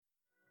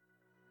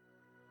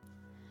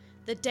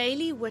The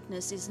Daily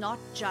Witness is not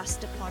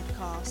just a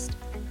podcast,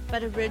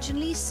 but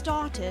originally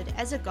started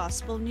as a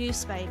gospel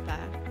newspaper.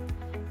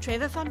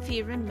 Trevor van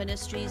Vieren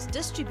Ministries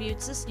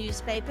distributes this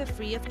newspaper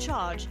free of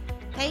charge,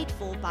 paid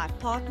for by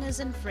partners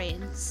and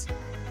friends.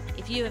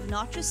 If you have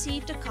not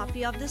received a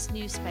copy of this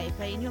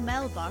newspaper in your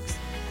mailbox,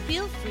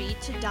 feel free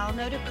to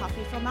download a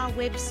copy from our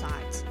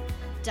website,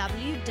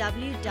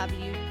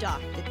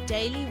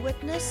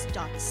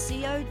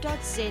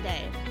 www.thedailywitness.co.za.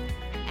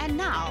 And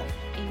now,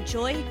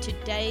 enjoy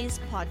today's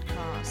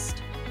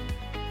podcast.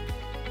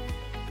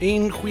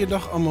 En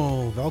goeiedag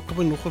almal, welkom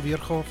by nog 'n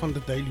weergawe van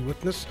The Daily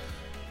Witness.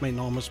 My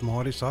naam is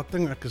Marius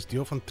Hatting, ek is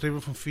deel van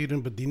Trevor van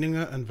Vieren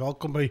Bedieninge en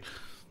welkom by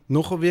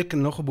nog 'n week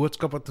en nog 'n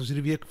boodskap wat ons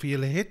hierdie week vir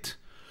julle het.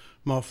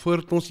 Maar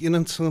voordat ons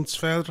enigstens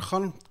verder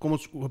gaan, kom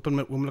ons open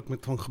my oomblik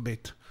met van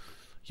gebed.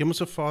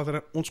 Hemelse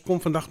Vader, ons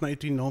kom vandag na U in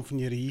die naam van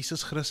Here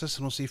Jesus Christus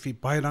en ons sê vir U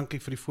baie dankie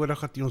vir die voorreg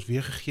dat U ons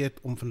weer gegee het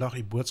om vandag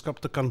U boodskap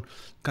te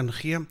kan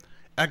gee.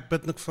 Ek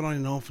bid net vir in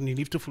die naam van die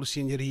liefdevolle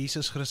Seun Here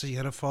Jesus Christus,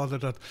 Here Vader,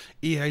 dat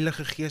U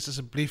Heilige Gees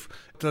asseblief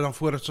dan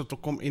vooruit sal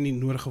kom en die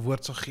nodige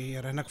woord sal gee,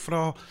 Here. En ek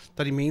vra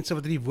dat die mense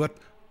wat hierdie woord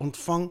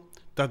ontvang,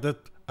 dat dit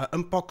 'n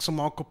impak sal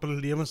maak op hulle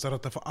lewens, dat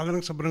dit 'n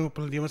verandering sal bring op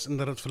hulle lewens en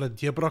dat dit vir hulle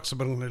deurbraak sal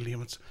bring in hulle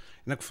lewens.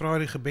 En ek vra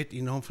die gebed in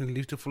die naam van die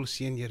liefdevolle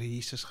Seun Here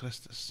Jesus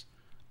Christus.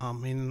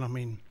 Amen en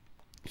amen.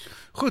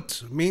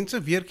 Goed,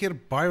 mense, weer keer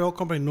baie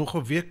welkom by nog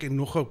 'n week en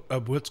nog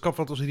 'n boodskap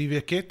wat ons hierdie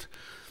week het.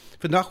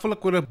 Vandag wil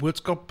ek oor 'n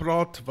boodskap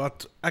praat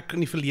wat ek in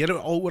die verlede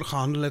al oor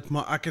gehandel het,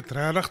 maar ek het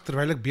regtig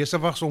terwyl ek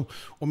besig was om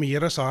die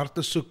Here se hart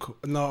te soek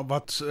na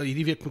wat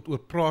hierdie week moet oor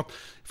praat,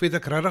 het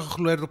ek regtig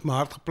geglo het op my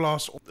hart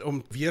geplaas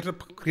om weer 'n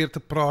keer te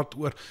praat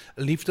oor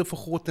liefde vir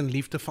God en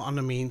liefde vir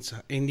ander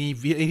mense. En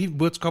hierdie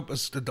boodskap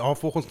is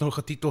daarvolgens nou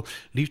getitel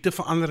Liefde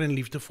vir ander en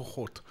liefde vir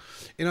God.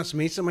 En as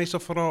mense my sal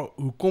vra,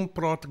 hoekom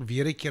praat ek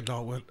weer 'n keer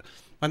daaroor?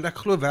 Want ek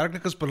glo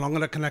werklik is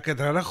belangrik en ek het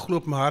regtig glo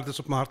op my hart, dis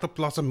op my hart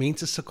geplaas en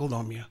mense sukkel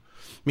daarmee.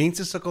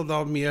 Mense sukkel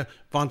daarmee,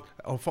 want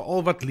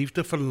veral wat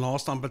liefde vir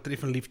naaste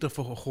betref en liefde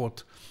vir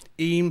God.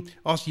 En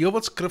as heel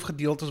wat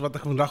skrifgedeeltes wat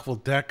ek vandag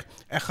wil dek,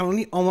 ek gaan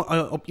nie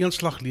almal op een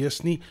slag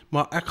lees nie,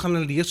 maar ek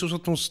gaan lees soos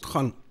wat ons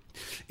gaan.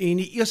 En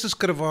die eerste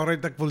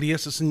skrifwaarheid ek wil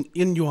lees is in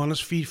 1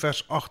 Johannes 4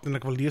 vers 8 en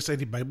ek wil lees uit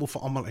die Bybel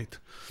vir almal uit.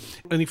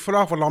 En die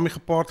vraag wat daarmee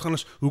gepaard gaan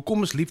is,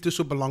 hoekom is liefde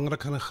so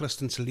belangrik in 'n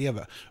Christen se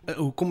lewe?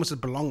 Hoekom is dit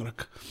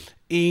belangrik?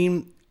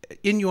 En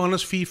 1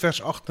 Johannes 4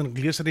 vers 8 en ek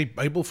lees uit die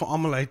Bybel vir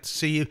almal uit,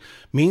 sê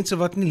mense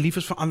wat nie lief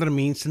is vir ander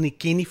mense nie,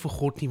 ken nie vir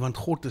God nie, want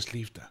God is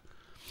liefde.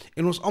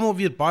 En ons almal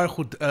weet baie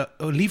goed,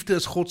 liefde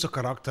is God se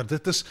karakter,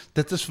 dit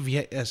is wie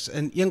hy is.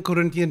 In 1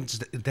 Korintiërs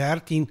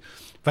 13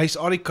 wys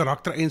al die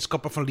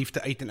karaktereienskappe van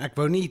liefde uit, en ek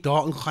wou nie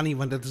daarin gaan nie,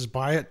 want dit is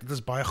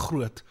baie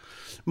groot.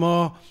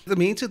 Maar die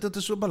mense, dit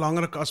is so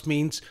belangrik as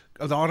mens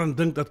daaraan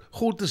dink dat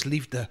God is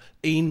liefde,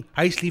 en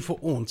hy is lief vir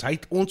ons. Hy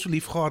het ons so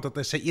lief gehad, dat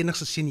hy sy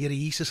enigste seun, Here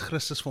Jesus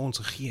Christus, vir ons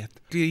gegee het.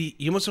 Die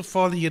Hemelse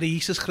Vader, Here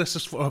Jesus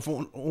Christus,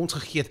 vir ons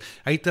gegee het.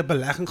 Hy het 'n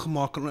belegging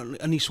gemaak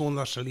in die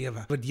sondaar se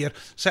lewe, deur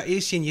sy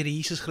eie seun, Here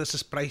Jesus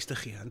Christus, prys te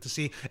gee, en te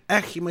sê,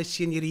 ek gee my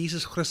seun, Here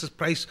Jesus Christus,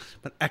 prys,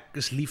 want ek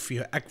is lief vir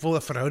jou, ek wil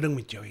 'n verhouding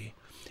met jou hê.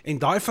 En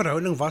daai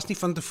verhouding was nie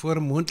van tevore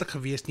moontlik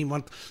geweest nie,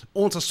 want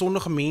ons as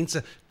sondige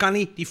mense kan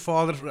nie die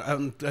Vader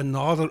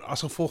nader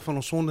as gevolg van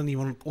ons sonde nie,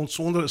 want ons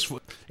sonde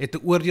het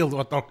 'n oordeel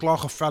wat al klaar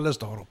gevel is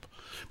daarop.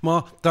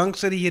 Maar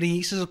danksy die Here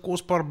Jesus se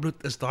kosbare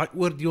bloed is daai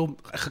oordeel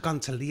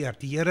gekanselleer.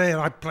 Die Here het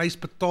daai prys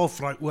betaal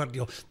vir daai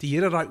oordeel. Die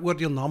Here het daai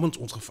oordeel namens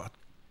ons gevat.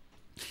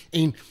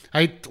 En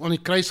hy het aan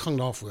die kruis gang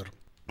daarvoor.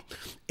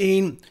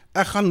 En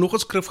ek gaan nog 'n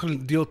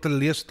skrifgedeelte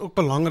lees wat ook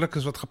belangrik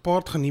is, wat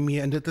gepaard gaan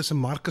hiermee, en dit is in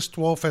Markus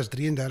 12 vers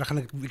 33 en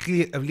ek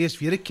lees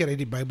weer 'n keer uit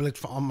die Bybel uit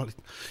vir almal.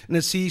 En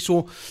dit sê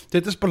so,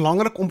 dit is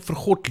belangrik om vir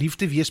God lief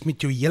te wees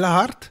met jou hele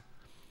hart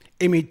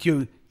en met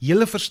jou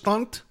hele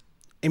verstand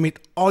en met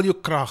al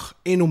jou krag,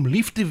 en om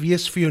lief te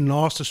wees vir jou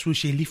naaste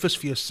soos jy lief is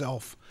vir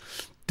jouself.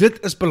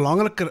 Dit is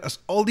belangriker as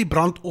al die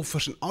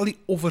brandoffers en al die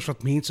offers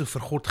wat mense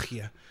vir God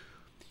gee.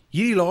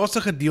 Hierdie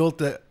laaste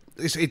gedeelte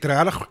het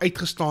regtig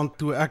uitgestaan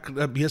toe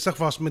ek besig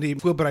was met die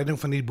voorbereiding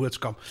van die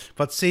boodskap,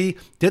 wat sê,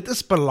 dit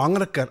is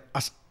belangriker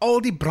as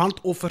al die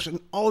brandoffers en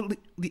al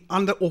die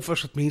ander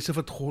offers wat mense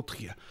vir God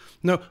gee.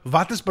 Nou,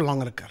 wat is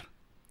belangriker?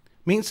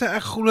 Mense,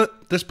 ek glo,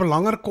 dit is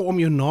belangriker om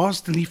jou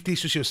naaste lief te hê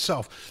soos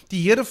jouself.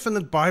 Die Here vind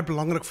dit baie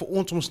belangrik vir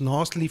ons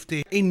naaste lief te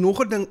hê. En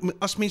nog 'n ding,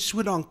 as mens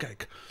so dan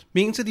kyk,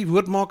 mense, die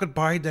woord maak dit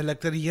baie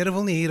duidelik, dat die Here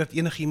wil nie hê dat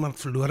enigiemand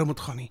verlore moet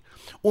gaan nie.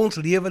 Ons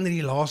lewe in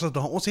die laaste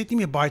dae, ons het nie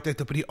meer baie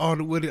tyd op die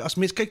aarde oor nie. As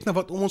mens kyk na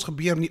wat om ons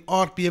gebeur, in die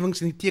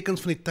aardbewings en die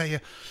tekens van die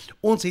tye,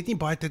 ons het nie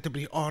baie tyd op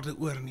die aarde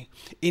oor nie.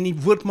 En die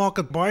woord maak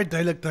dit baie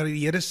duidelik dat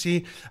die Here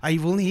sê, hy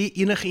wil nie hê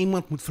enige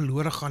iemand moet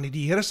verlore gaan nie.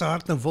 Die Here se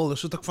hart en wil,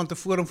 soos ek van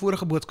tevore in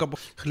vorige boodskap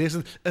gelees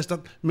is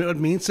dat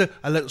mense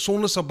hulle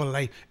sonde sal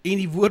bely en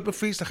die woord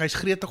bevestig, hy is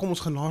gretig om ons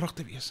genadig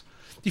te wees.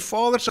 Die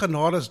Vader se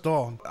genade is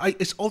daar, hy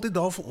is altyd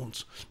daar vir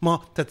ons, maar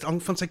dit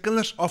hang van sy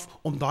kinders af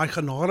om daai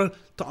genade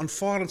te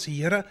aanvaar en sê,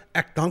 Here,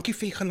 ek dank U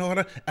vir die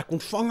genade, ek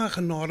ontvang 'n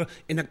genade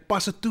en ek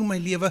pas dit toe my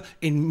lewe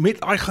en met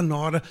daai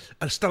genade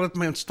stel dit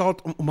my in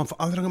staat om 'n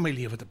verandering in my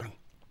lewe te bring.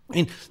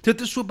 En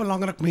dit is so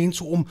belangrik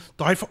mense om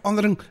daai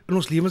verandering in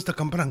ons lewens te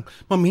kan bring.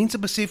 Maar mense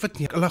besef dit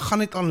nie. Hulle gaan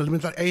net aan hulle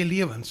met hulle eie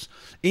lewens.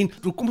 En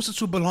hoekom is dit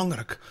so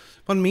belangrik?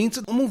 Want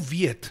mense moet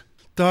weet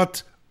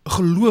dat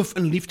geloof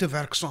en liefde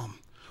werk saam.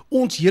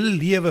 Ons hele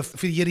lewe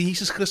vir die Here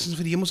Jesus Christus,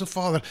 vir die Hemelse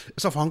Vader,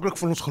 is afhanklik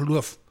van ons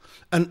geloof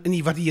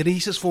in wat die Here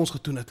Jesus vir ons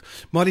gedoen het.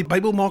 Maar die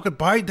Bybel maak dit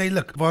baie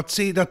duidelik wat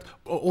sê dat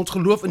ons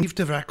geloof en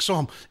liefde werk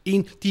saam.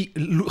 En die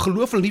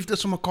geloof en liefde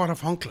is van mekaar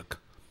afhanklik.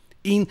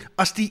 En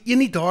as die een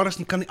nie daar is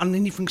nie, kan die ander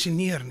nie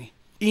funksioneer nie.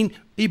 En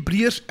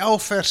Hebreërs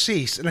 11 vers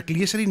 6, en ek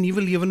lees uit die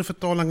Nuwe Lewende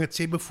Vertaling, het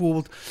sê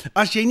byvoorbeeld,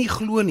 as jy nie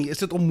glo nie, is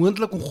dit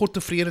onmoontlik om God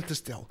tevrede te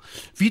stel.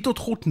 Wie tot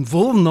God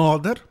wil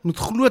nader, moet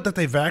glo dat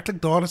hy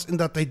werklik daar is en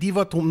dat hy die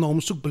wat hom na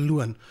hom soek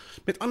beloon.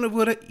 Met ander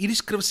woorde, hierdie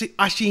skrif sê,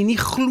 as jy nie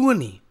glo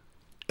nie,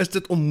 is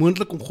dit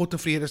onmoontlik om God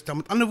tevrede te stel.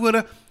 Met ander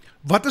woorde,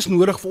 wat is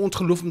nodig vir ons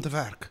geloof om te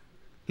werk?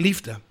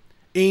 Liefde.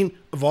 En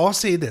waar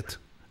sê dit?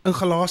 In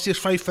Galasiërs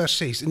 5 vers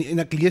 6, en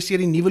ek lees hier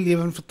die Nuwe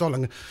Lewende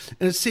Vertaling,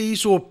 en het sê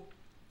hierso,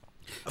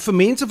 vir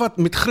mense wat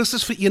met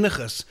Christus verenig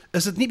is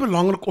dit nie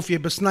belangrik of jy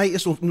besny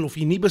is of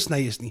jy nie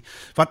besny is nie.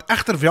 Wat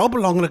egter wel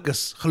belangrik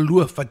is,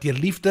 geloof wat deur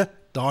liefde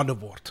dade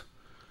word.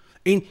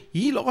 En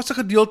hier laaste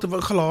gedeelte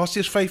van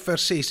Galasiërs 5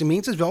 vers 6, en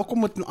mense is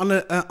welkom met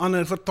 'n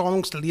ander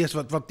vertalings te lees,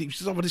 wat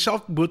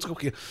dieselfde boodskap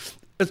gee.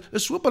 Het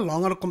is so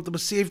belangrik om te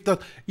besef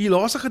dat hier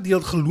laaste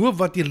gedeelte geloof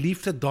wat deur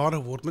liefde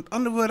dade word. Met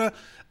ander woorde,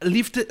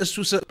 liefde is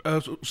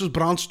soos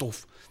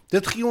brandstof.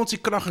 Dit gee ons die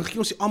krag en gee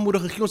ons die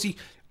aanmoediging, gee ons die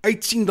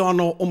uitsien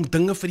daarna om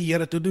dinge vir die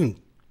Here te doen.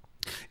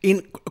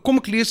 En kom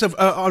ek lees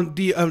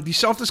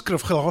dieselfde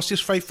skrif,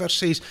 Galasiërs 5 vers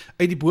 6,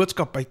 uit die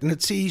boodskap uit, en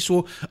dit sê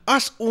hierso,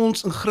 as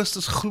ons in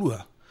Christus glo,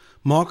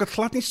 maak het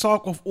glad nie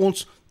saak of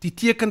ons die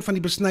teken van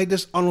die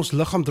besnyders aan ons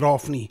liggaam dra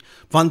of nie,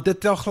 want dit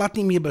tel glad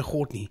nie meer by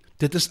God nie.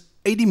 Dit is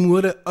uit die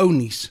mode ou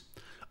nuus.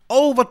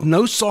 Al wat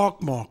nou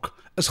saak maak,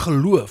 is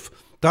geloof.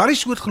 Daar is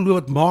soort geloof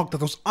wat maak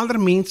dat ons ander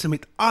mense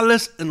met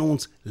alles in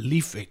ons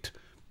lief het.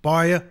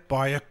 Baie,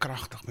 baie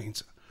kragtig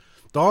mense.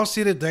 Daar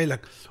sê dit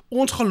duidelik,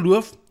 ons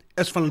geloof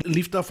is van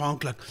liefde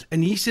afhanklik.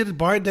 En hier sê dit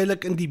baie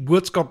duidelik in die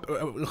boodskap,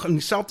 in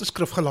dieselfde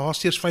skrif,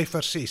 Galasiërs 5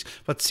 vers 6,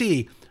 wat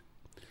sê,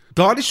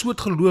 daar is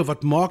soort geloof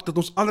wat maak dat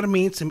ons ander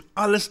mense met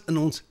alles in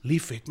ons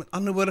lief het. Met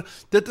ander woorde,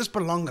 dit is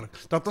belangrik,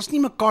 dat ons nie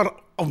mekaar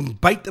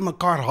byt en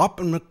mekaar hap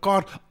en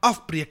mekaar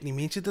afbreek nie.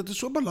 Mense, dit is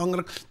so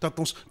belangrik dat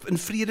ons in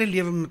vrede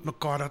lewe met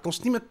mekaar, dat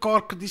ons nie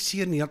mekaar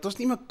kritiseer nie, dat ons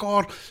nie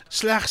mekaar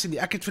sleg sien nie.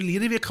 Ek het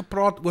verlede week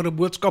gepraat oor 'n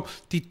boodskap,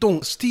 die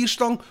tong,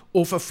 stuurstang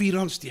of 'n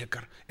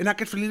vuurhandsteker. En ek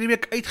het verlede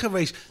week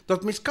uitgewys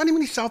dat mens kan nie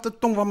met dieselfde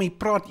tong waarmee jy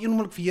praat, een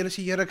oomblik vir Here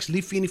sê, Here, ek is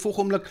lief vir jou, en die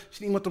volgende oomblik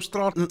sien iemand op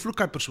straat en vloek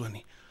hy persoon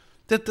nie.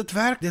 Dit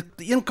werk,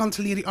 die een kant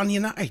leer die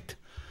ander uit.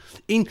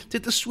 En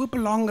dit is so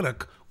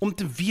belangrik om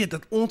te weet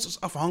dat ons is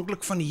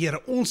afhanklik van die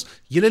Here. Ons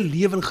hele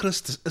lewe in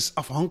Christus is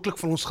afhanklik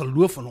van ons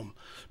geloof in hom.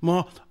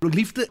 Maar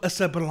liefde is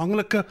 'n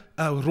belangrike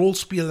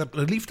rolspeler.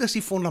 Liefde is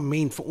die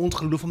fundament vir ons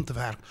geloof om te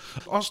werk.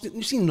 As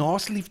ons nie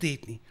naaste liefde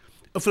het nie,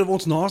 of vir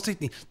ons naaste het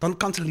nie, dan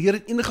kanselleer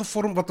dit enige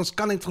vorm wat ons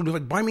kan uit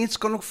geloof. Baie mense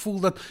kan ook voel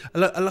dat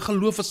hulle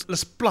geloof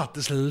is plat,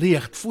 is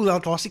leeg. Voel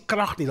dat daar's nie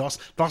krag nie,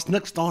 daar's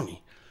niks daar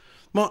nie.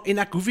 Maar, en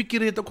ek hoeveel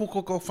keer het ek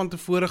ook al van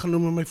tevore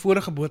genoem in my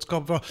vorige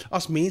boodskap, waar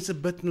as mense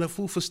bid en hulle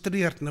voel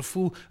frustreerd, en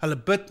hulle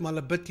bid, maar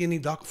hulle bid teen die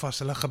dak vas,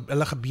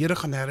 hulle gebede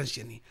gaan nêrens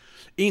heen nie.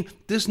 En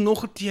dis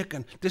nog 'n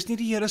teken, dis nie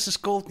die Here se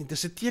skuld nie,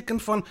 dis 'n teken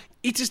van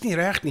iets is nie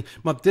reg nie,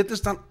 maar dit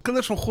is dan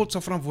kinders van God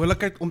se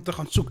verantwoordelikheid om te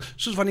gaan soek,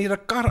 soos wanneer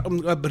 'n kar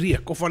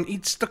breek, of wanneer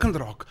iets stikkend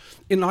raak,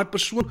 en daai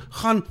persoon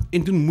gaan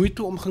en doen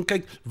moeite om gaan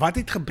kyk, wat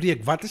het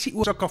gebreek, wat is die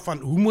oorsaak daarvan,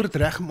 hoe moet dit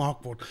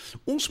reggemaak word.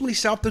 Ons moet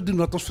dieselfde doen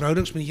wat ons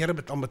verhoudings met die Here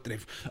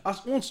betref.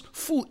 As ons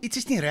voel, iets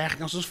is nie reg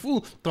nie, as ons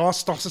voel,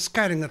 daar's 'n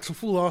skeiding, as ons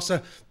voel,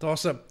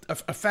 daar's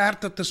 'n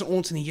verte tussen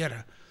ons en die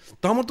Here,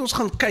 dan moet ons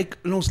gaan kyk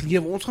in ons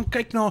lewe, ons gaan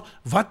kyk na,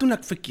 wat doen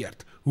ek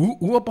verkeerd,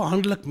 hoe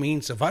behandel ek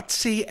mense, wat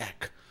sê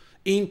ek,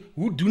 en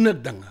hoe doen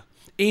ek dinge,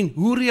 en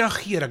hoe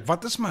reageer ek,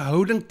 wat is my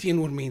houding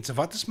teenoor mense,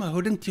 wat is my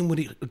houding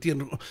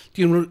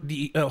teenoor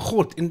die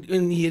God,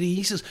 en die Here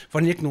Jesus,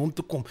 wanneer ek na hom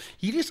toe kom.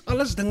 Hier is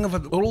alles dinge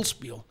wat rol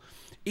speel,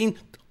 en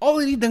al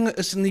die dinge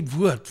is in die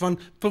woord, van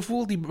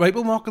bijvoorbeeld die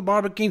Bybel maak het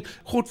baie bekend,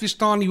 God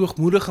weerstaan die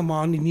hoogmoedige,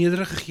 maar aan die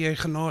nederige gee hy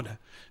genade.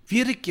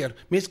 Weer 'n keer,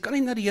 mens kan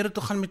nie na die Here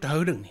toe gaan met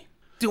houding nie.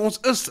 Ons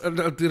is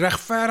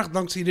regverdig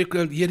dankse die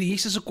Here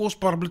Jesus se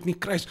kosbare bloed in die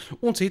kruis.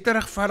 Ons het 'n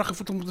regverdige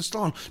voet om te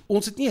staan.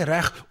 Ons het nie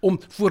reg om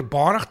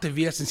voorbarig te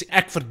wees en sê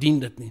ek verdien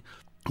dit nie.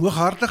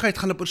 Hooghartigheid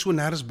gaan 'n persoon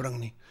nêrens bring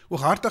nie.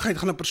 Hooghartigheid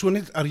gaan 'n persoon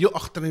net heel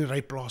agter in die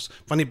ry plaas,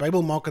 want die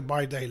Bybel maak dit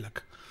baie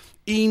duidelik.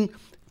 En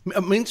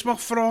 'n mens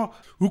mag vra,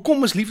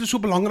 hoekom is liefde so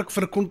belangrik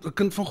vir 'n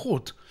kind van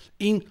God?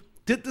 En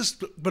dit is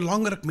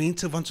belangrik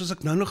mense, want soos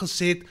ek nou nog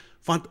gesê het,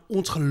 want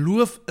ons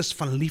geloof is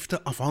van liefde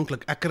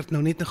afhanklik. Ek het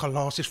nou net in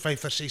Galasiërs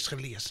 5:6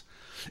 gelees.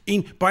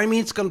 En baie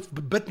mense kan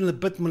bid en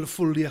hulle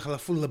voel leeg,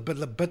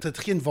 hulle bid, het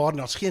geen waarde,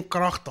 daar's geen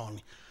krag daar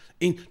nie.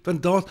 En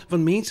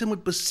want mense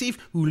moet besef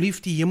hoe lief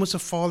die hemelse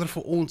Vader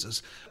vir ons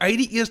is. Hy het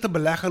die eerste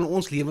beleg in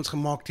ons lewens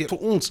gemaak vir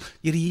ons,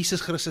 Here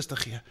Jesus Christus te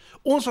gee.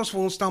 Ons was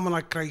veronderstel om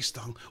aan die kruis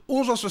staan.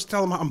 Ons was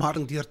veronderstel om aan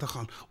harding deur te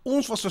gaan.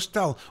 Ons was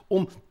veronderstel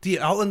om die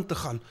hel in te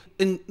gaan,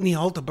 in die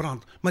hel te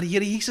brand. Maar die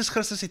Here Jesus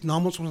Christus het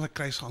namens ons aan die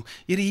kruis gegaan.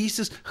 Here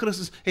Jesus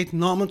Christus het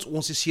namens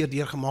ons die seer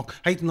deurgemaak.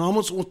 Hy het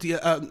namens ons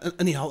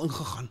in die hel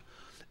ingegaan.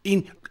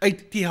 En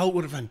uit die hel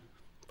oorwin.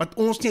 Wat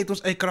ons nie uit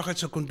ons eie krag uit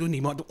sou kon doen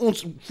nie, maar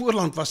ons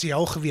voorland was die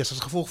hel gewees as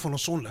gevolg van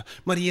ons sonde.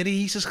 Maar die Here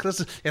Jesus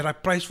Christus het daai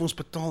prys vir ons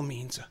betaal,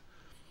 mense.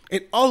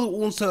 En al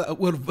ons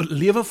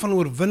lewe van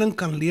oorwinning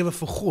kan lewe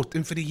vir God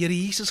en vir die Here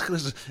Jesus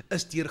Christus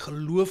is deur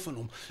geloof in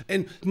hom.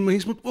 En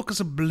mense moet ook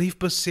asseblief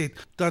besef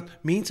dat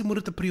mense moet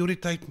dit 'n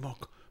prioriteit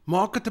maak.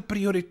 Maak dit 'n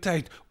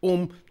prioriteit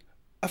om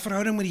 'n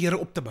verhouding met die Here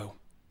op te bou.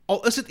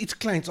 Al is dit iets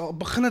kleins, al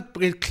begin dit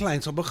met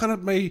kleins, al begin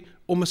dit met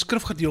om 'n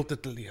skrifgedeelte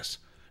te lees.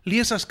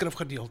 Lees 'n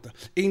skrifgedeelte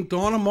en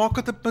daarna maak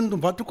dit 'n punt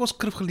om wat ook al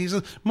skrif gelees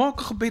het, maak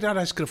 'n gebed uit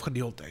daai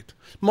skrifgedeelte uit.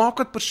 Maak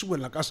dit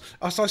persoonlik.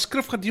 As daai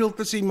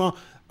skrifgedeelte sê maar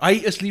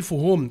hy is lief vir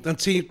hom, dan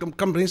sê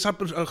kan mense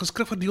 'n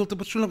skrifgedeelte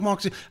persoonlik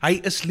maak sê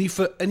hy is lief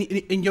vir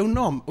in jou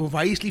naam of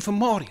hy is lief vir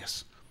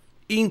Marius.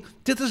 En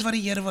dit is wat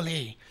die Here wil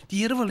hê.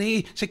 Die Here wil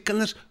hê sy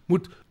kinders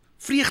moet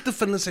vreugde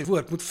vind in sy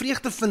woord, moet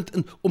vreugde vind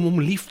om hom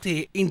lief te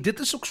hê. En dit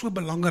is ook so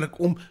belangrik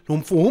om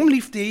vir hom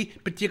lief te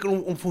hê, beteken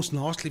om vir ons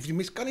naaste lief te hê.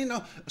 Mens kan nie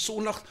na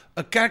Sondag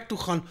 'n kerk toe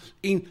gaan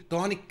en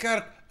daar in die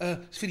kerk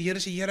vir die Here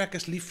sê, Here, ek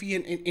is lief vir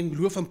u en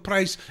loof en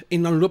prys,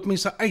 en dan loop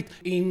mense uit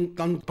en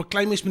dan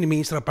beklei mense met die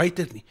mense daar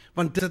buite nie,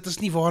 want dit is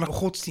nie ware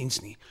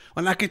godsdiens nie.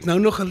 Want ek het nou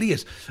nog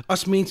gelees,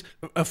 as mens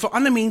vir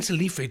ander mense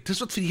lief het, dis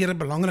wat vir die Here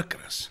belangriker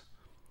is.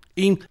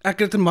 En ek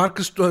het in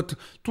Markus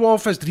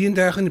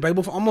 12:33 in die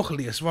Bybel vir almal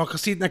gelees, waar ek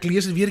gesê het, en ek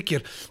lees dit weer 'n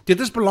keer, dit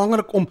is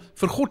belangrik om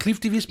vir God lief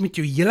te wees met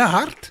jou hele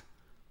hart,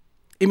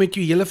 en met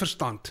jou hele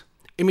verstand,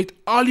 en met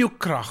al jou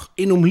krag,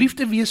 en om lief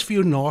te wees vir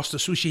jou naaste,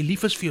 soos jy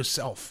lief is vir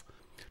jouself.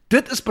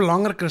 Dit is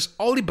belangriker as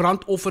al die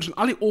brandoffers en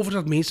al die offers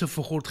wat mense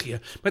vir God gee.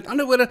 Met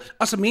ander woorde,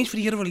 as 'n mens vir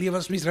die Here wil lewe,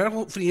 as mens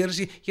regtig vir die Here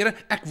sê, Here,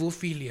 ek wil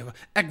vir u lewe,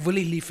 ek wil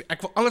u lief hê,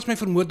 ek wil alles my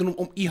vermoë doen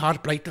om u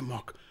hart bly te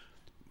maak.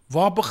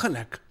 Waar begin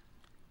ek?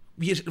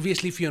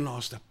 Wees lief vir jou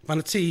naaste,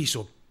 want dit sê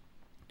hierso.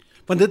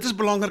 Want dit is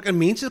belangrik, en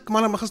mense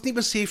mag ons nie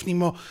besef nie,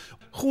 maar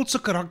God se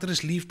karakter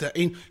is liefde,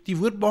 en die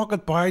woord maak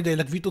dit baie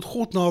duidelik, wie tot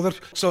God nader,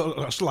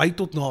 sal hy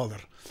tot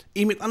nader.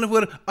 En met ander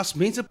woorde, as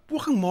mense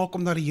poging maak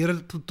om na die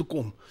Here toe te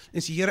kom,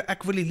 en sê, Here,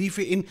 ek wil u lief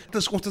hê, en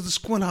ons het 'n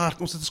skoon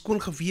hart, ons het 'n skoon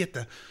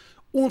gewete,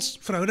 ons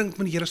verhouding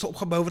met die Here sal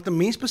opgebou word, en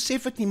mens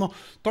besef dit nie, maar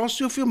daar's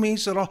soveel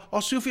mense,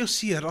 daar's soveel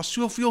seer, daar's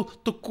soveel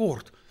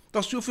tekort,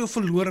 daar's soveel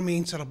verlore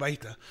mense daar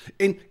buite.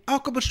 En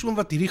elke persoon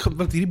wat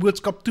hierdie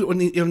boodskap toe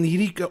en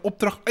hierdie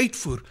opdrag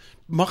uitvoer,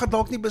 mag dit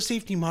dalk nie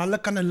besef nie, maar hulle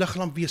kan 'n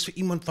liglamp wees vir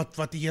iemand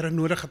wat die Here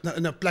nodig het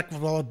in 'n plek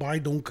waar dit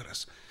baie donker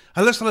is.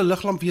 Hulle sal 'n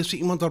liglamp wees vir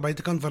iemand daar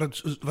buitekant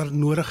wat dit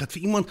nodig het,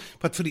 vir iemand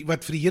wat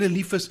vir die Here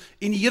lief is,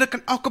 en die Here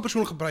kan elke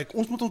persoon gebruik.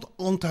 Ons moet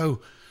onthou,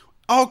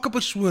 elke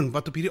persoon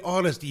wat op hierdie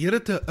aarde is, die Here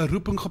het 'n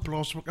roeping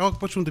geplaas op elke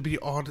persoon wat op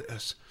hierdie aarde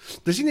is.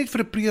 Dis nie net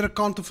vir 'n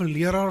predikant of 'n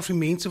leraar of vir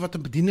mense wat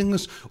 'n bediening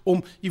is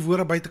om die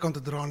woorde buitekant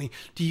te dra nie.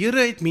 Die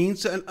Here het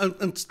mense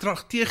in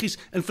strategies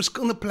in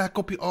verskillende plekke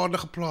op die aarde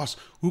geplaas.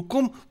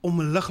 Hoekom?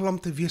 Om 'n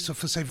liglamp te wees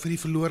vir die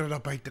verlore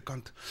daar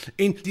buitekant.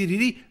 En deur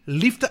hierdie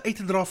liefde uit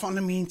te dra vir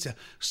ander mense,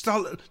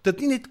 stel dit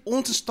nie net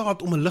ons in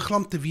staat om 'n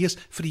liglamp te wees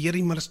vir die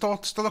Here, maar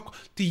dit stel ook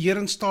die Here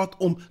in staat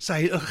om sy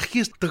Heilige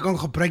Gees te kan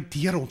gebruik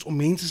deur ons om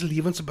mense se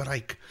lewens te bereik.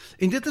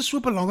 En dit is so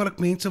belangrik,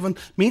 mense, want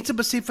mense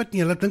besef dit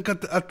nie, hulle dink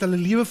dat hulle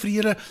lewe vir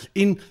Here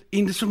en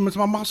dit sou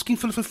maar miskien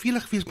vir hulle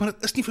vervelig wees, maar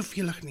dit is nie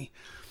vervelig nie.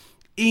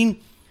 En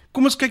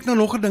kom ons kyk nou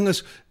nog 'n ding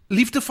is,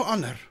 liefde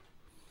verander.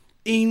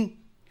 En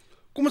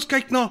kom ons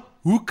kyk na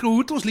hoe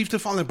het ons liefde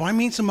verander. Baie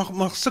mense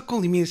mag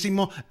sukkel, die mense sê,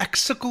 maar ek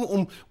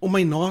sukkel om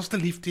my naaste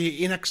lief te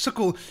hê, en ek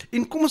sukkel,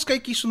 en kom ons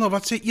kyk hierso na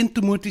wat sê 1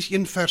 Timoteus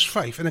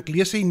 1:5, en ek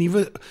lees sy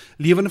nuwe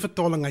lewende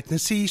vertaling uit, en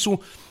sê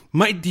hierso,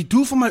 die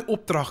doel van my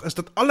opdrag is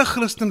dat alle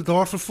Christene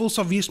daar vervul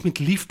sal wees met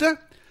liefde,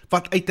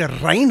 wat uit 'n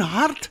rein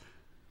hart,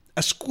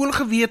 'n skoon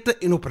gewete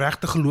en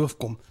opregte geloof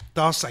kom.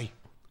 Daar sê,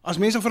 as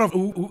mense vra,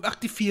 hoe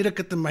aktiveer ek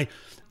dit in my?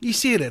 Jy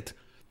sê dit,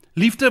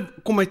 liefde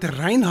kom uit 'n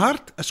rein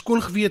hart, 'n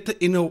skoon gewete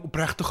en 'n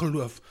opregte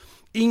geloof.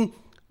 En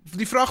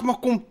die vraag mag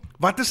kom,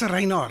 wat is 'n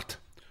rein hart?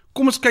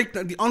 Kom ons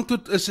kyk, die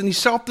antwoord is in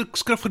dieselfde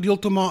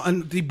skrifgedeelte maar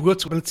in die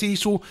boodskap. Dit sê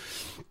so,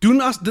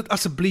 doen dit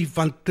asseblief,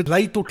 want dit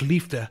lei tot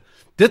liefde.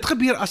 Dit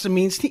gebeur as 'n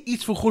mens nie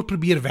iets vir God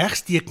probeer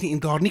wegsteek nie en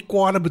daar nie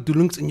kwade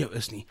bedoelings in jou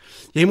is nie.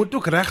 Jy moet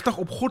ook regtig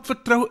op God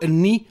vertrou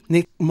en nie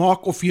net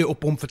maak of jy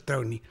op hom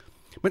vertrou nie.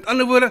 Met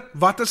ander woorde,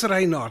 wat is 'n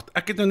rein hart?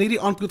 Ek het nou net die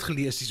antwoord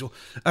gelees hierso.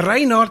 'n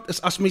Rein hart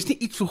is as mens nie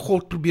iets vir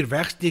God probeer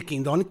wegsteek nie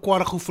en daar nie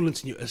kwade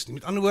gevoelens in jou is nie.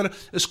 Met ander woorde,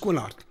 'n skoon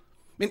hart.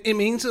 En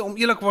mense, om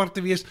eerlikwaar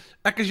te wees,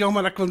 ek is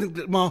jammer, ek wil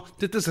nie, maar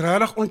dit is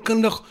regtig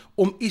onkundig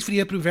om iets vir die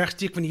Here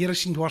wegsteek, want die Here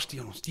sien dwars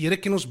teen ons. Die Here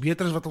ken ons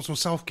beter as wat ons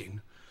onsself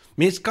ken.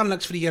 Mense kan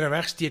niks vir die Here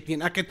wegsteek nie,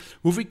 en ek het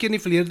hoeveel keer in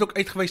die verlede ook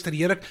uitgewys dat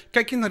die Here,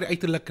 kyk nie na die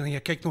uiterlike en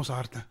jy kyk na ons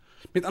harte.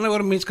 Met ander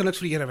woorde, mense kan niks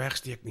vir die Here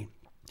wegsteek nie.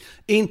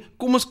 En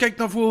kom ons kyk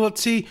na wat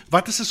sê,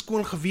 wat is 'n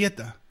skoon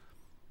gewete?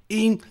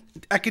 En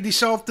ek het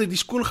die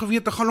skoon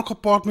gewete gaan ook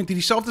gepaard met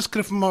dieselfde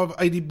skrif maar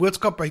uit die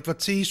boodskap uit,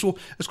 wat sê hierso,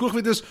 'n skoon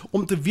gewete is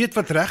om te weet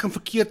wat reg en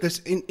verkeerd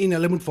is, en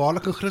hulle moet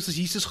waarlik in Christus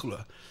Jesus glo.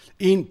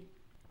 En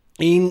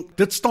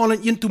dit staan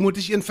in 1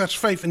 Timoteus 1 vers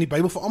 5 in die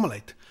Bybel vir almal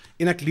uit.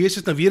 En ek lees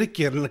dit nou weer 'n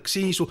keer, en ek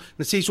sê hierso,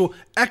 en sê so,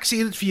 ek sê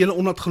dit vir julle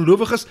omdat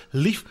gelowiges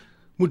lief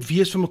moet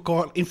wees vir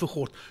mekaar en vir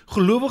God.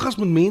 Gelowiges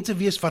moet mense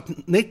wees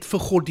wat net vir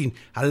God dien.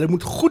 Hulle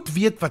moet goed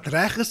weet wat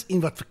reg is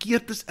en wat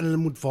verkeerd is, en hulle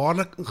moet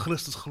waarlik in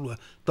Christus glo.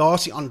 Daar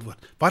is die antwoord.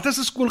 Wat is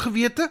 'n skoon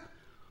gewete?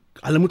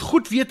 Hulle moet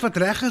goed weet wat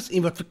reg is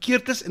en wat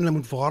verkeerd is, en hulle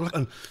moet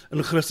waarlik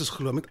in Christus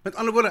glo. Met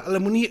ander woorde, hulle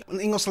moenie, in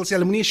Engels sal sê,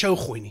 hulle moenie 'n show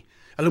gooi nie.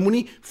 Hulle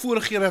moenie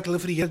voorgee dat hulle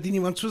vir die Here dien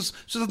nie, want soos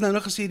ek nou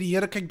gesê, die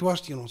Here kyk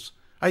dwars teen ons.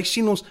 Hy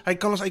sien ons, hy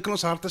kan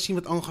ons harte sien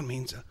wat aangaan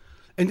mense.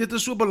 En dit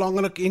is so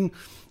belangrik, en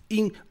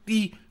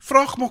die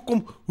vraag mag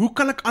kom, hoe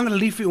kan ek ander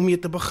lief hê om mee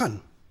te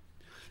begin?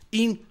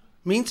 En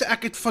mense,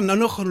 ek het van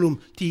nou genoem,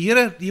 die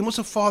Here, die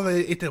Hemelse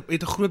Vader het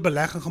 'n groot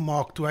belegging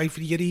gemaak, toe hy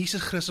vir die Here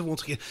Jesus Christus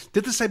ons gee.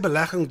 Dit is sy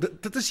belegging,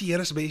 dit is die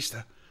Here se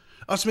beste.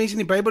 As mense in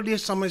die Bybel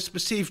lees, sal mens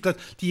besef dat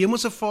die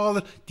Hemelse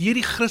Vader, deur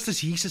die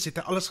Christus Jesus het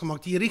hy alles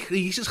gemaak. Die Here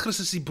Jesus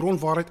Christus is die bron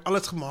waaruit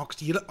alles gemaak is.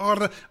 Die hele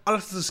aarde,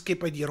 alles is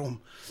geskep uit deur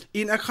hom.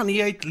 En ek gaan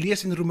hier uit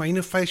lees in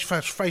Romeine 5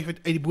 vers 5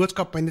 uit die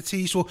boodskap, en dit sê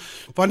hierso,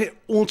 wanneer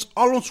ons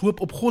al ons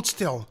hoop op God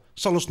stel,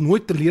 sal ons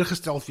nooit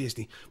teleurgesteld wees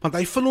nie, want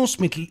hy vul ons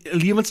met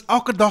lewens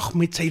elke dag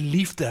met sy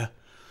liefde.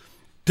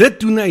 Dit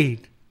doen hy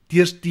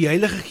deur die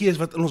Heilige Gees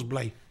wat in ons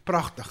bly.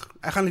 Pragtig.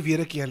 Ek gaan dit weer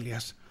 'n keer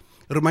lees.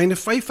 Romeine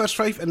 5 vers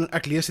 5, en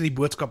ek lees die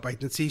boodskap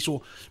uit, en dit sê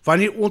so,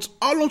 wanneer ons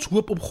al ons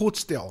hoop op God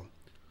stel,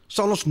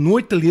 sal ons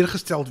nooit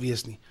teleurgesteld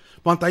wees nie,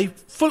 want hy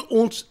vul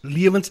ons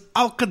lewens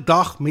elke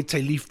dag met sy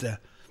liefde.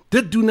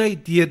 Dit doen hy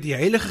deur die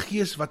Heilige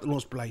Gees wat in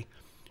ons bly.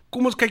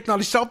 Kom ons kyk na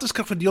dieselfde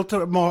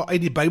skrifgedeelte maar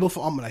uit die Bybel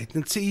vir almal uit.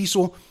 Dit sê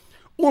hierso,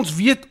 ons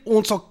weet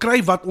ons sal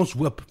kry wat ons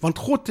hoop, want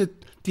God het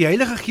die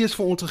Heilige Gees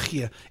vir ons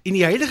gegee, en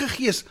die Heilige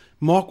Gees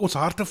maak ons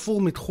harte vol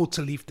met God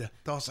se liefde.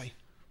 Daar is hy.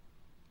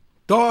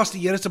 Daar is die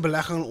Here se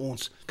belegging in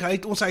ons. Hy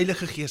het ons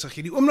Heilige Gees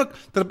gegee. Die oomblik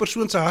dat 'n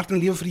persoon sy hart en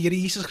lewe vir die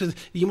Here Jesus Christus,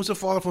 die Hemelse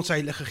Vader van sy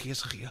Heilige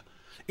Gees gegee.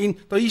 En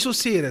daar hierso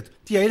sê dit,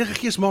 die Heilige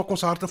Gees maak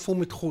ons harte vol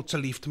met God se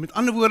liefde. Met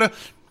ander woorde,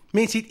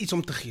 mense het iets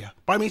om te gee.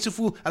 Baie mense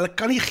voel, hulle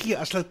kan nie gee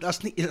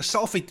as nie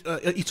self het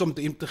iets om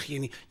te gee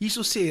nie.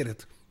 Hierso sê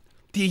dit,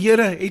 die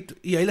Here het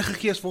die Heilige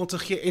Gees vir ons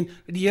gegee, en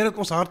die Here het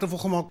ons harte vol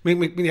gemaak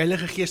met die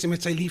Heilige Gees en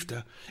met sy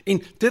liefde.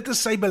 En dit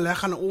is sy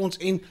belegging aan ons,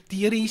 en die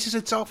Here Jesus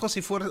het self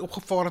gesê, voor hy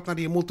opgevaar het na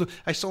die hemel toe,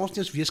 hy sal ons nie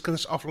ons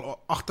weeskinders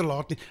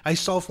agterlaat nie, hy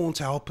sal vir ons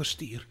helper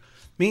stuur.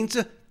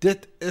 Mense,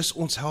 dit is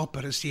ons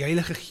helper, is die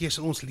Heilige Gees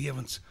in ons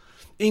lewens.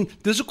 En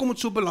dis hoekom dit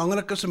so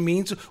belangrik is vir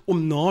mense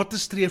om na te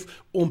streef,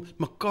 om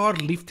mekaar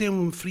lief te hê,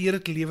 om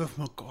vrede te lewe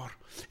vir mekaar.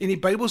 En die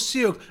Bybel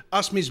sê ook,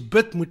 as mens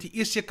bid, moet jy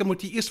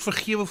eers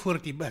vergewe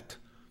voordat jy bid.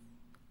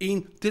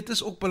 En dit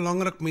is ook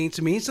belangrik,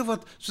 mense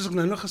wat, soos ek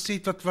nou nog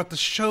gesê het, wat 'n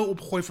show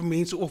opgooi vir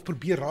mense, of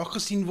probeer raak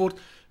gesien word,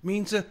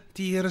 mense,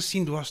 die Here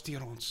sien dwars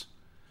deur ons.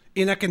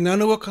 En ek het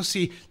nou ook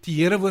gesê,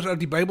 die Here word,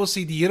 die Bybel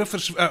sê, die Here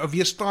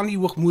weerstaan die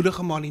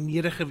hoogmoedige, maar die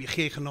nederige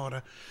gee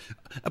genade.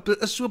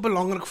 Dit is so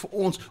belangrik vir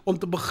ons om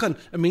te begin.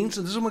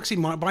 Mense, dis om ek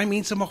sê, baie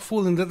mense mag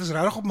voel, en dit is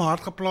regtig op my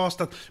hart geplaas,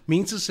 dat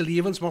mense se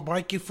lewens maar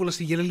baie keer voel as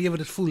die hele lewe,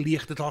 dit voel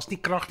leeg, daar's nie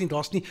krag nie,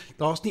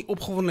 daar's nie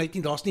opgewondenheid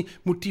nie, daar's nie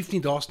motief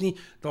nie,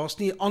 daar's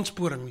nie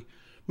aansporing nie.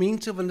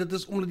 Mense, want dit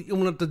is omdat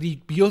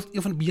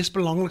een van die meest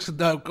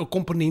belangrikste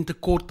komponente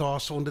kort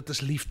daar, en dit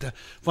is liefde.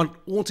 Want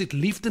ons het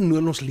liefde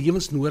in ons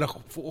lewens nodig,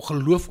 vir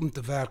geloof om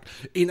te werk.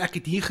 En ek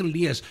het hier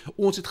gelees,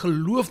 ons het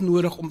geloof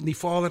nodig om die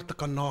Vader te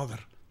kan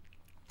nader.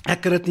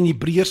 Ek het dit in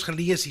Hebreërs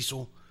gelees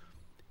hierso.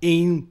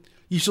 En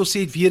hierso sê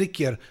het weer 'n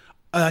keer,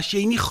 as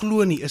jy nie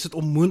glo nie, is dit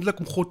onmoontlik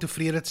om God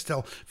tevrede te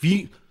stel.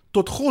 Wie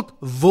tot God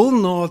wil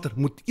nader,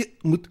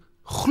 moet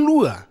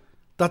glo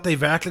dat hy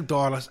werklik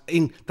daar is,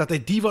 en dat hy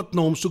die wat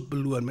na hom soek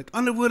beloon. Met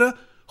ander woorde,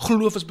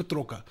 geloof is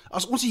betrokke.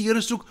 As ons die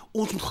Here soek,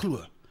 ons moet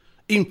glo.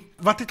 En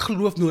wat het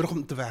geloof nodig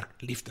om te werk?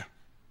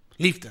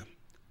 Liefde.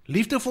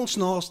 Liefde vir ons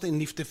naaste en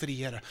liefde vir die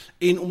Here.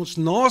 En om ons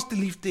naaste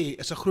lief te hê,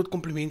 is 'n groot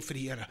kompliment vir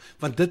die Here,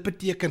 want dit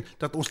beteken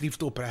dat ons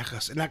liefde opreg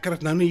is. En ek het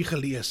dit nou hier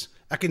gelees.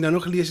 Ek het nou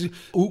nog gelees,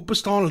 hoe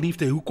bestaan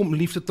liefde, hoe kom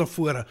liefde tot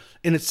vore?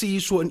 En dit sê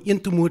hier so in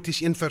 1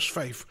 Timoteus 1 vers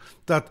 5,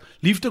 dat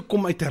liefde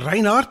kom uit 'n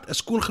rein hart, 'n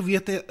skoon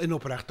gewete en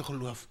opregte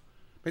geloof.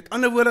 Met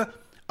ander woorde,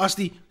 as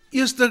die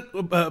eerste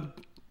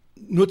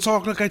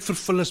noodsaaklikheid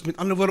vervul is, met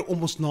ander woorde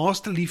om ons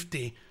naaste lief te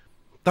hê,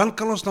 dan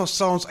kan ons na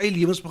ons eie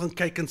lewens begin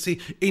kyk en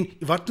sê, en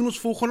wat doen ons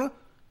volgende?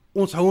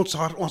 Ons hou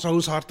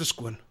ons harte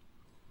skoon.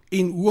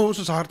 En hoe hou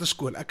ons harte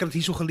skoon? Ek het dit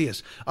hierso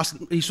gelees.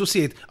 Hierso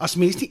sê het, as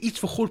mens nie iets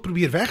vir God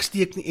probeer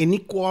wegsteek nie, en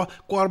nie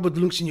kwaad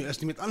bedoelings in jou is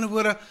nie, met ander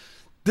woorde,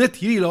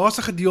 hierdie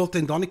laaste gedeelte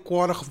en dan die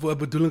kwade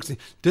bedoelings nie,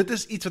 dit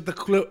is iets wat ek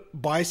glo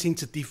baie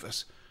sensitief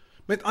is.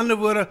 Met ander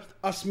woorde,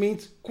 as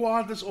mens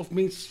kwaad is of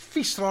mens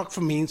vies raak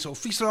vir mense of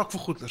vies raak vir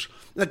goeders,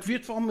 en ek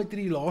weet veral met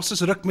hierdie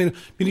laaste ruk met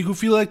die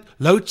hoeveelheid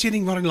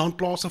loadshedding waar in land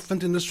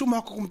plaasvind, en dit is so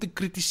maklik om te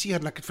kritiseer,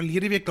 en ek het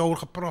verlede week daaroor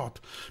gepraat,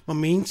 maar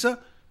mense,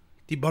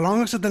 die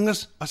belangrikste ding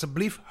is,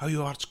 asseblief, hou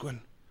jou hart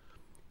skoon.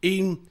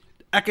 En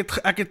ek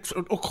het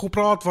ook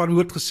gepraat waar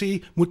woord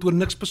gesê, moet oor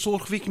niks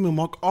besorg week nie,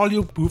 maar maak al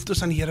jou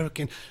behoeftes aan die Here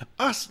bekend.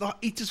 As daar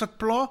iets is wat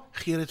pla,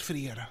 gee dit vir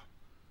die Here.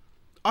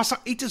 As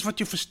daar iets is wat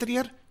jou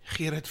frustreer,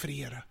 gee dit vir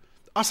die Here.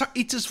 As daar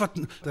iets is wat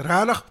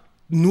regtig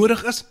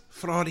nodig is,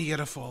 vra die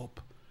Here vir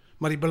hulp.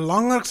 Maar die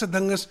belangrikste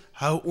ding is,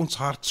 hou ons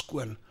hart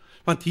skoon.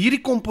 Want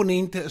hierdie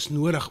komponente is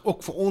nodig,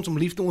 ook vir ons om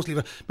liefde in ons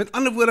lewe. Met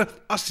ander woorde,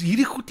 as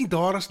hierdie goed nie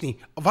daar is nie,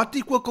 wat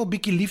ek ook al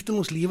bietjie liefde in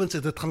ons lewens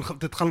het,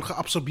 dit gaan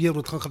geabsorbeer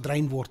word, dit gaan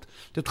gedrein word.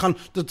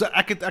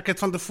 Ek het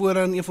van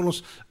tevore in een van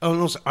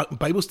ons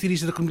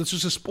Bybelstudies, dit is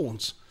soos 'n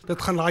spons.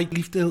 Dit gaan daai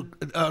liefde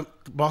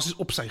basies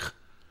opsuig.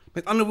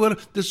 Met ander woorde,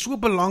 dit is so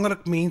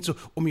belangrik mense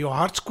om jou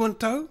hart skoon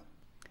te hou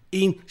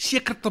en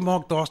seker te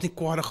maak daar's nie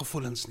kwade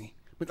gevoelens nie.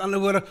 Met ander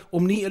woorde,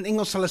 om nie, in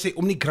Engels sal hulle sê,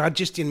 om nie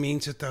grudges teen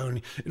mense te hou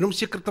nie. En om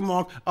seker te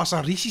maak, as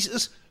daar risies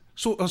is,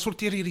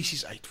 sorteer die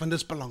risies uit, want dit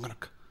is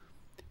belangrik.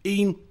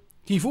 En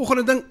die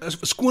volgende ding, is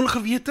skoon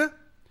gewete,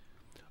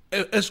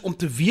 is om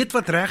te weet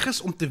wat reg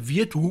is, om te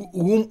weet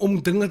hoe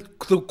om dinge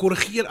te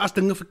korrigeer as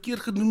dinge verkeerd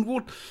gedoen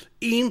word,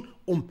 en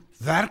om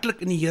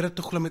werklik in die Here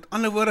te glo, met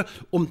ander woorde,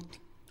 om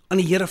aan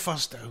die Here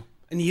vas te hou.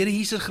 En die Here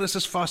Jesus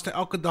Christus vas te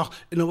elke dag,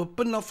 en om 'n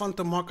punt daarvan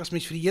te maak, as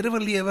mens vir die Here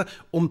wil lewe,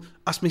 om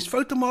as mens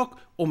foute maak,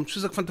 om,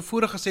 soos ek van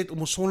tevore gesê het, om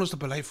ons sondes te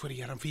bely voor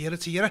die Here, en vir die Here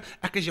sê, Here,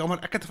 ek is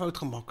jammer, ek het 'n fout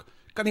gemaak,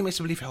 kan nie my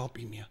asseblief help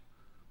hiermee.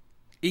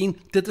 En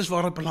dit is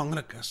waar dit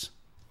belangrik is.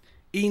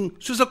 En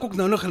soos ek ook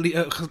nou nog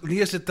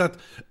gelees het, dat,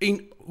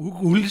 en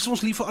hoe is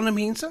ons lief vir ander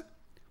mense?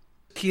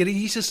 Here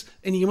Jesus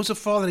en die Hemelse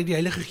Vader het die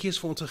Heilige Gees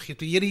vir ons gegee.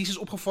 Toe Here Jesus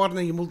opgevaar na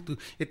die hemel toe,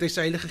 het hy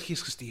sy Heilige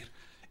Gees gestuur.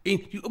 En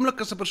die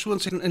oomblik as 'n persoon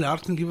sy in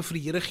hart en lewe vir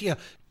die Here gee,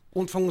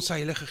 ontvang ons sy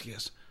Heilige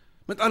Gees.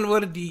 Met ander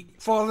woorde, die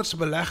Vader se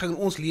belegging in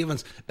ons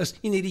lewens is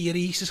nie net die Here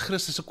Jesus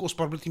Christus se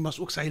kosbaarheid nie, maar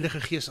ook sy Heilige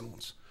Gees in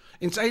ons.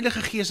 En sy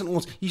Heilige Gees in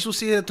ons, hierso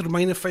sê dit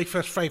Romeine 5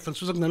 vers 5, en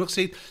soos ek nou nog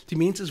sê, die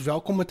mense is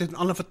welkom met dit in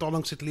ander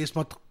vertalings te lees,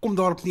 maar het kom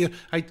daarop neer,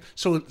 hy het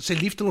sy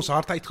liefde in ons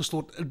hart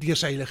uitgestort deur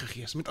sy Heilige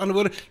Gees. Met ander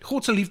woorde,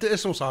 God se liefde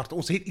is in ons hart,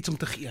 ons het iets om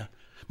te gee,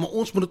 maar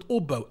ons moet dit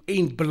opbou,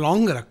 en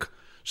belangrik,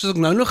 soos ek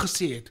nou nog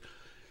gesê het,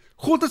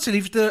 God het sy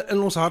liefde in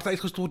ons hart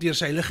uitgestort deur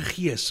sy Heilige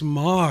Gees,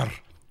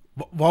 maar,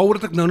 waaroor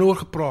het ek nou oor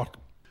gepraat?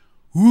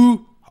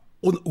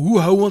 Hoe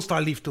hou ons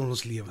daai liefde in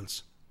ons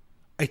lewens?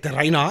 Uit 'n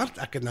reine hart,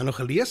 ek het nou nog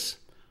gelees,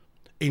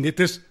 en dit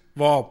is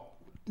waar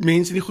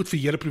mense nie goed vir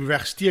Here probeer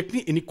wegsteek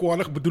nie, en nie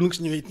kwade bedoelings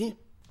nie weet nie,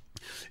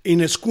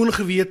 en 'n skoon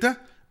gewete,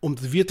 om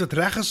te weet wat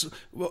reg is,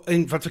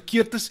 en wat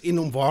verkeerd is, en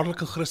om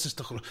waarlik in Christus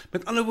te glo.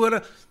 Met ander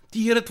woorde,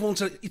 die Here het vir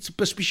ons iets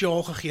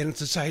spesiaal gegee, en dit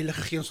is sy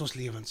Heilige Gees in ons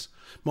lewens.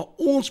 Maar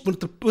ons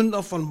moet 'n punt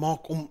daarvan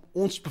maak, om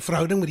ons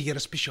verhouding met die Here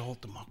spesiaal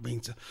te maak,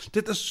 mense.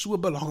 Dit is so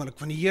belangrik,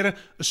 want die Here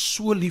is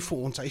so lief vir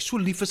ons, hy is so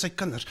lief vir sy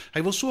kinders,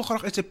 hy wil so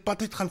graag uit sy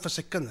pad uitgaan vir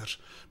sy kinders,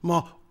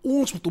 maar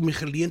ons moet hom die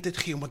geleentheid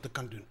gee om wat te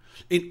kan doen.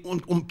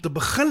 En om te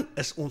begin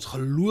is ons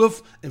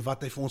geloof in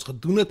wat hy vir ons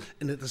gedoen het,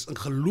 en dit is in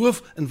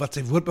geloof in wat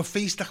sy woord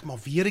bevestig, maar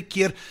weer 'n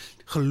keer,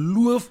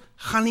 geloof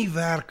gaan nie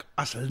werk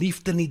as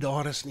liefde nie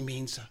daar is nie,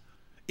 mense.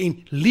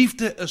 En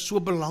liefde is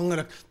so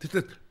belangrik,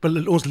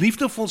 ons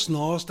liefde vir ons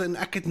naaste, en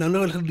ek het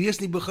nou gelees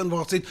in die begin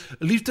waar het sê,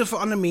 liefde vir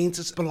ander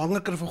mense is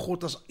belangriker vir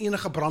God as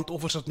enige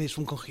brandoffers wat mens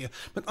van kan gee.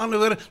 Met ander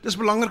woorde, dit is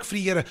belangrik vir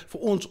die Here,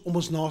 vir ons om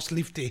ons naaste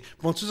lief te hê,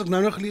 want soos ek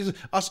nou nog gelees het,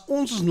 as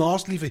ons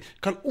naaste lief het,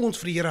 kan ons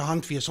vir die Here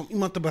hand wees, om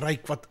iemand te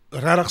bereik wat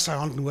regtig sy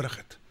hand nodig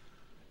het.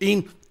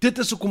 En dit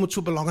is hoekom dit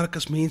so belangrik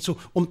is, mense,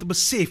 om te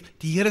besef,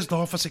 die Here is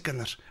daar vir sy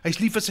kinders, hy is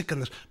lief vir sy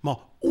kinders, maar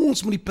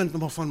ons moet die punt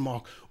van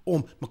maak,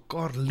 om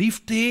mekaar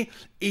lief te hê,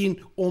 en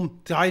om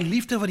die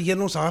liefde wat die Here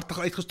in ons harte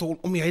uitgestort,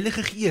 om die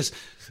Heilige Gees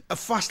 'n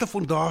vaste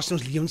fondasie in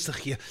ons lewens te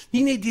gee,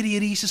 nie net deur die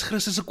Here Jesus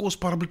Christus se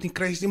kosbare bloed in die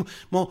kruis nie,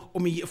 maar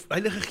om die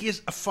Heilige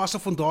Gees 'n vaste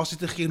fondasie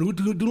te gee. En hoe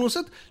doen ons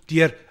dit?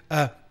 Deur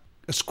 'n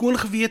skoon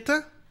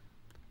gewete,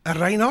 'n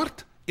rein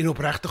hart en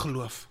opregte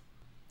geloof.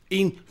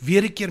 En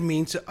weer 'n keer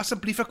mense,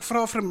 asseblief ek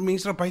vra vir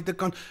mense daar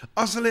buitekant,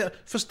 as hulle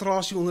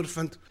frustrasie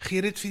ondervind,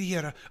 gee dit vir die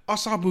Here.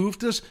 As daar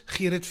behoeftes,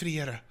 gee dit vir die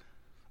Here.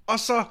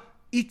 As daar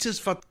iets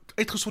is wat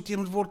uitgesorteer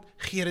moet word,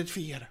 gee dit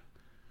vir die Here.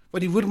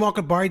 Want die woord maak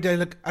dit baie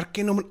duidelik,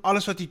 erken hom in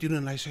alles wat jy doen,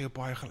 en hy sal jou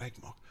baie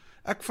gelyk maak.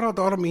 Ek vra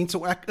daarom mense,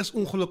 ek is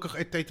ongelukkig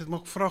uit tyd, maar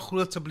ek vra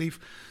groot asseblief,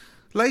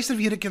 luister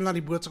weer 'n keer na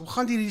die boodskap,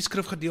 gaan hierdie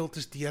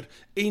skrifgedeeltes deur,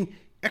 en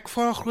ek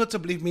vra groot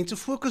asseblief, mense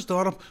fokus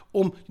daarop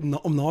om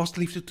naaste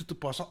liefde toe te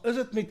pas. Al is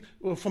dit met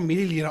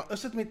familielede,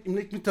 is dit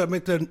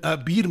met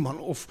 'n buurman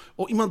of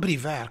iemand by die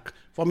werk,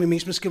 waarmee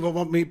mense miskien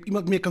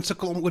iemand mee kan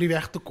sukkel om oor die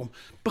weg te kom.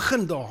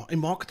 Begin daar en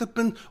maak dit 'n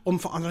punt om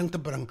verandering te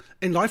bring,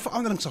 en daai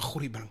verandering sal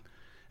groei bring.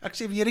 Ek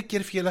sê weer 'n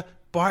keer vir julle,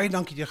 baie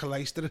dankie dat jy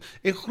geluister het.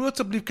 En groot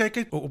asseblief kyk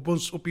uit op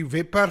ons op die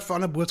webwerf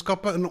van 'n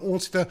boodskappe en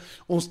ons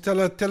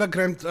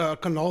Telegram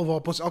kanaal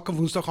waarop ons elke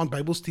Woensdag aan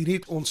Bybelstudie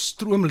het. Ons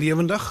stroom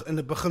lewendig en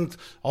dit begin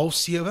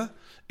 6:30.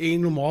 En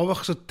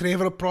normaalweg so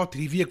Trevor praat,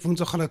 hierdie week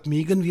Woensdag gaan dit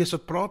Megan wees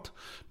wat praat,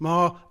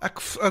 maar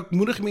ek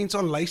moedig mense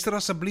aan, luister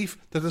asseblief,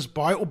 dit is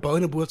baie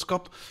opbouende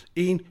boodskap,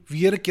 en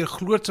weer 'n keer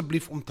groot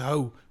asseblief om te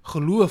hou,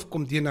 geloof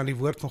kom deur na die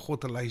woord van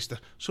God te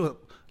luister. So,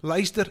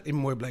 luister en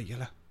mooi bly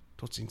julle.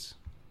 Totsiens.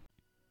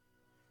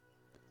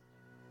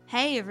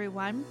 Hey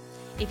everyone,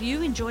 if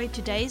you enjoyed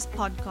today's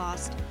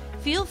podcast,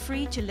 feel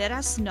free to let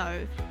us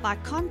know by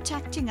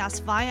contacting us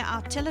via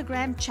our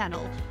Telegram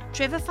channel,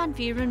 Trevor van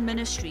Vieren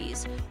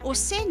Ministries, or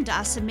send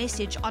us a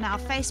message on our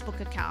Facebook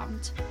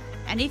account.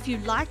 And if you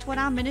liked what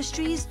our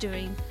ministry is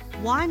doing,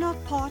 why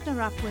not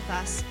partner up with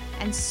us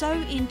and sow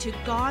into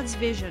God's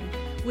vision,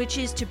 which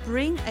is to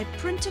bring a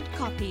printed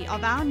copy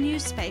of our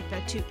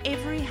newspaper to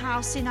every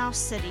house in our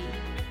city.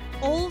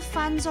 All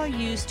funds are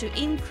used to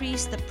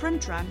increase the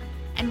print run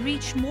and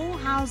reach more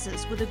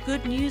houses with the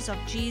good news of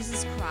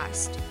Jesus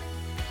Christ.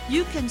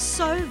 You can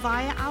sow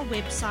via our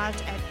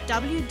website at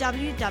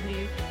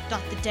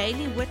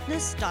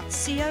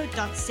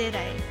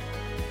www.thedailywitness.co.za.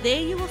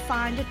 There you will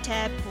find a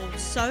tab called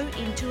Sow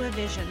into a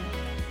Vision.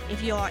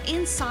 If you are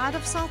inside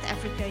of South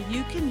Africa,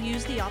 you can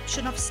use the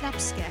option of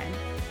SnapScan.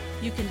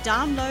 You can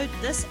download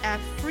this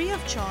app free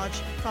of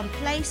charge from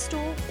Play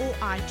Store or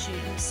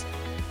iTunes.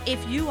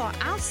 If you are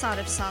outside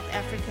of South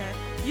Africa,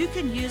 you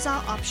can use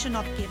our option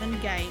of Give and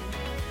Gain.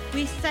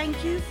 We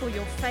thank you for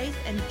your faith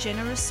and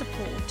generous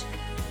support.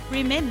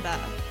 Remember,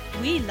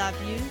 we love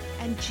you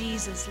and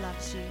Jesus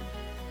loves you.